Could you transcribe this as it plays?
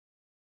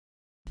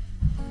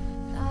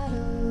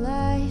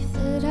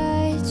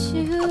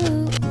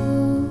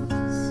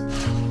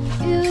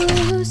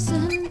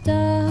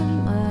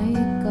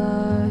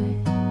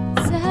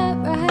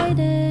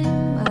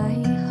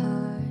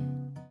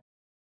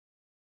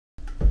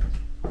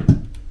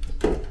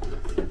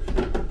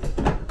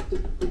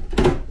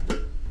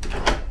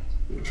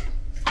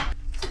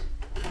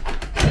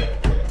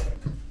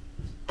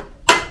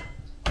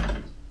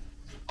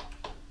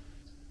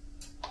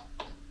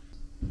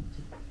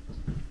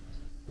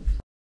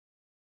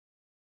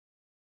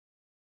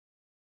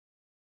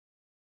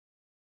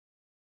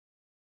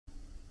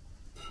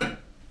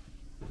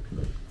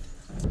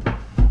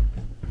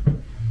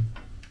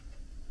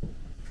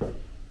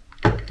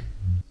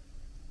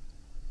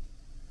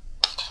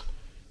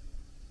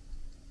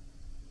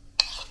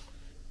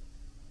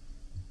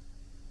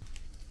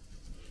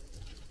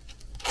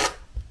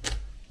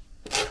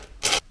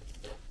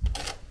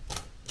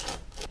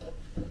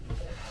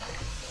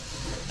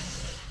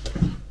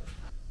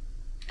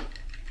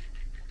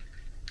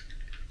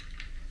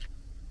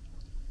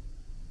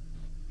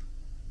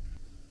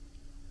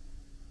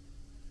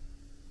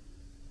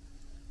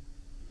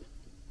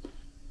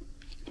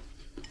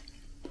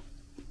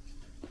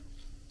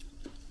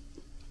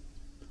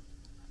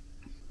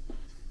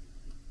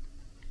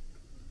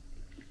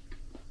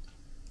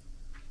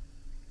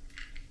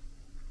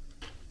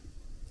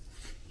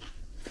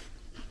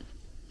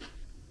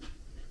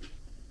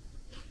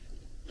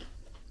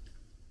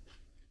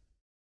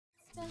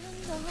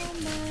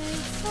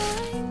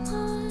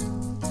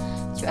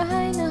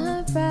try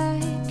not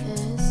write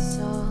a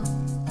song.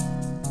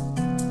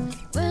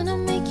 When I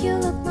make you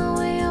look my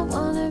way, I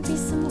wanna be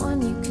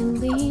someone you can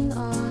lean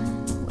on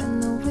when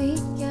the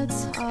week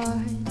gets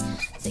hard.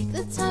 Take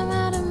the time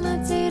out of my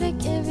day to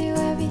give you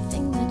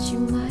everything that you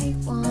might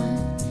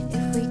want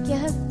if we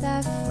get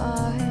that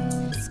far.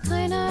 It's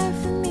kinda hard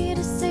for me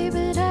to say,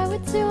 but I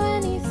would do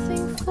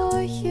anything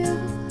for you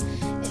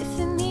if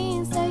it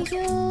means that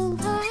you'll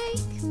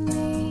like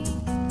me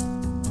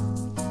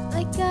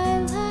like I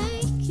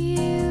like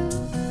you.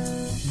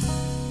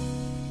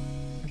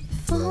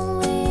 If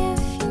only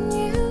if you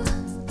knew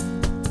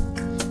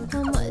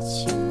how much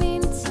you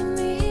mean to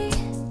me.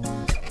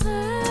 I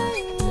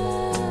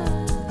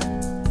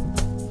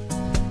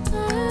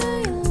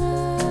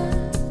love.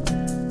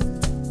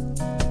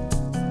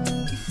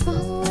 If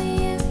only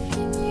if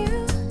you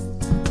knew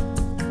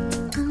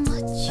how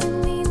much you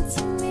mean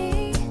to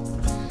me.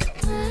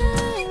 I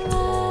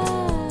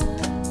love.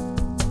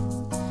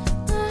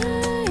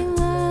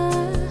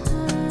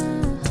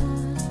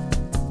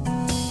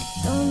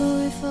 Don't know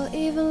if I'll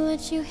even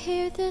let you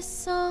hear this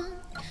song.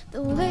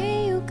 The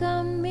way you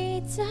got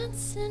me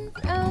dancing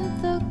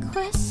round the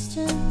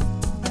question,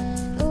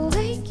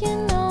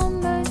 awaken all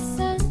my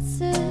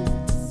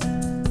senses.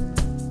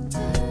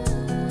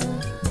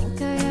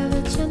 Think I have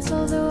a chance,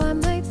 although I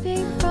might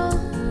be wrong.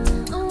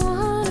 I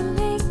wanna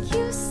make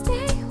you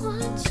stay,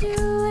 want you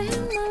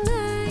in my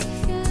life,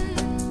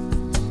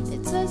 yeah.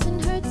 It doesn't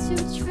hurt to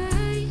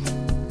try.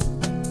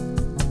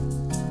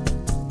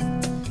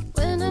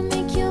 When I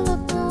make you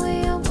look my way,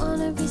 I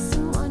wanna be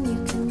someone you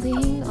can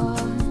lean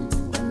on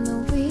when the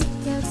week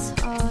gets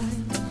hard.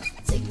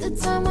 Take the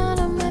time out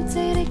of my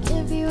day to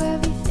give you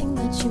everything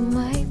that you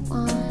might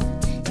want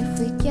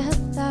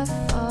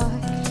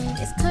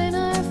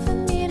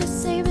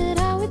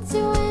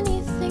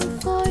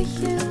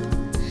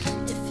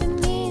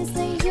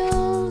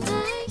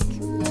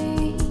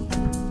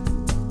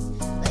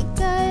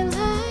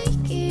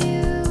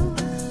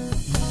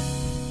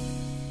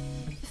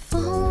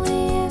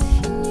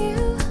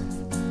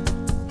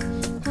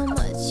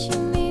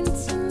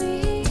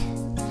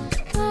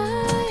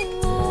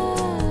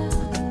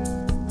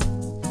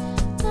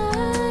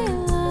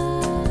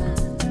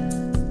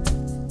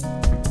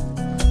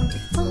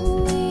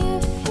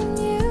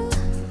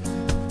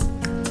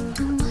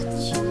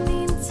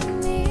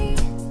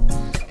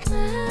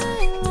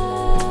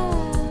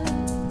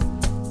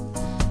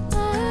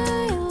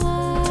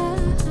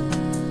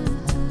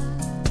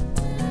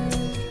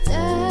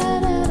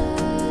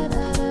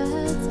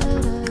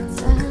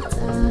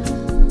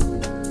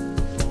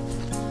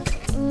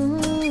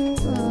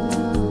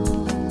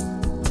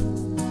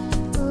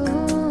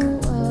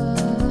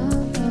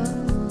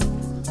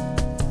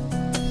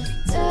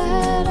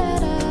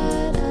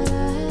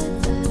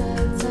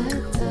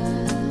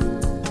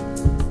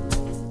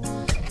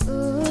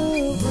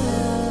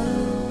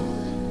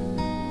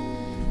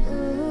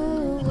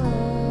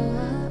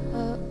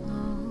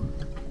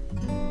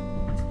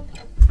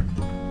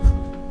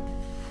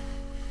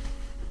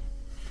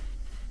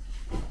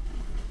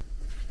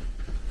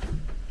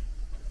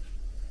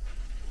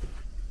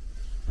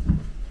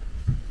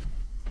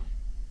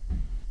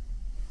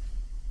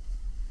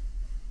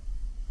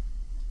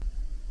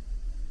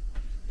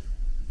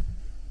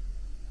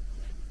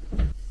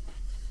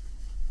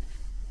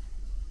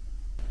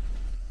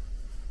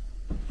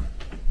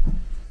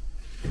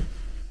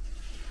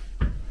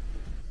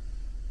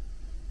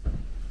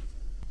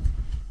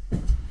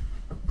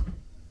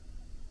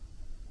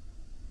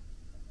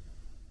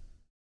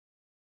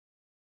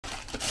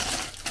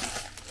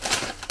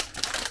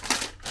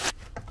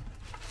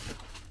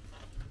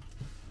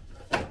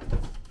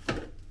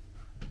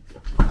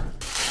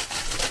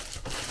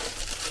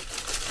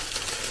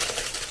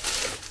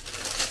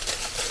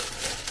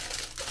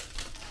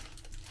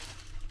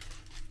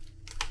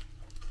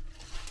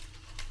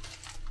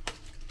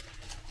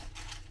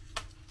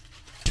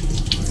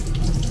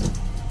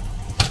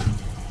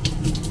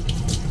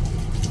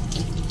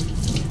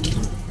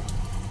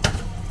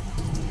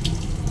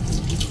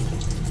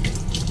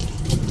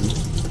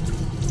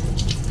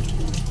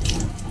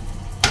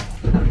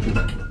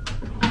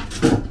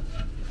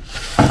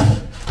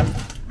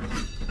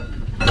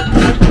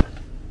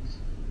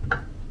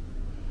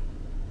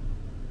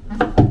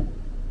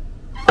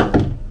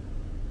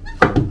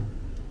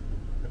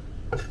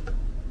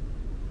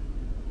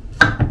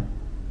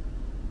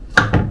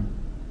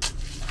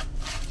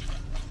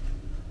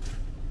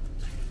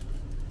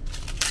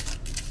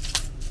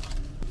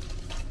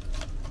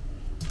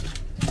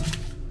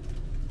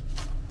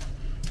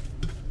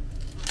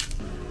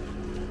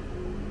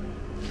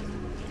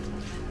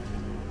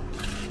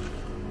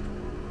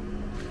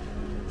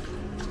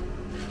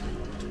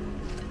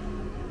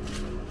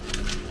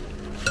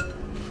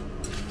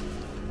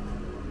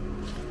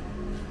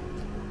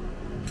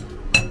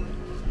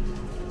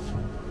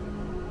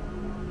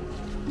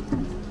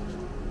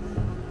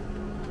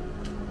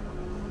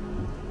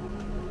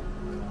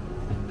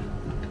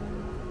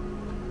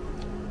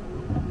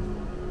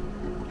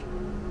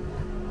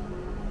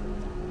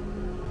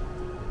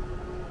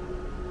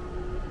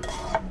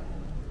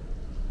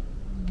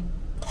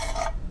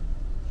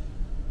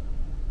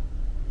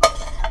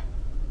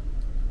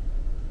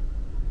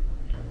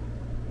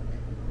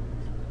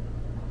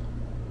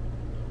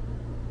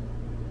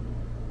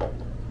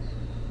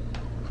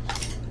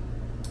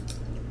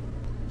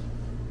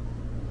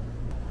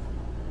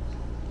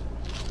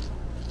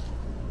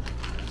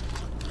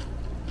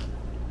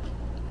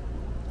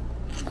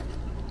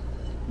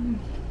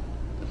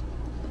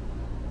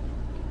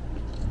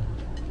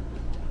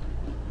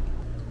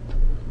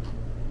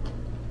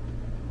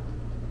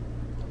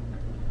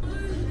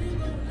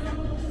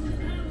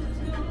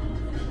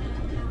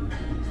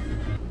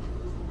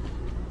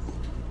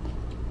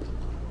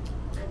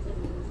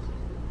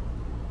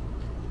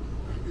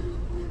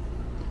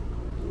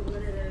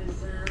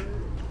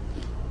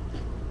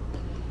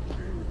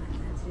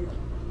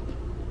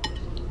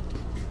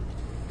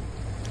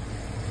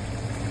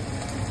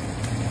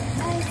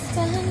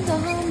Spend all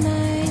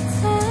my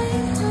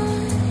time on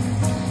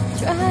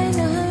trying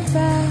to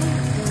write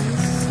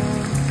this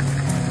song.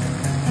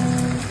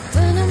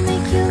 When I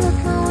make you look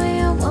my way,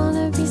 I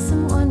wanna be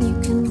someone you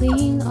can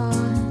lean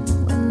on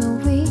when the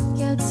week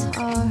gets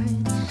hard.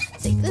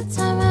 Take the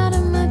time out of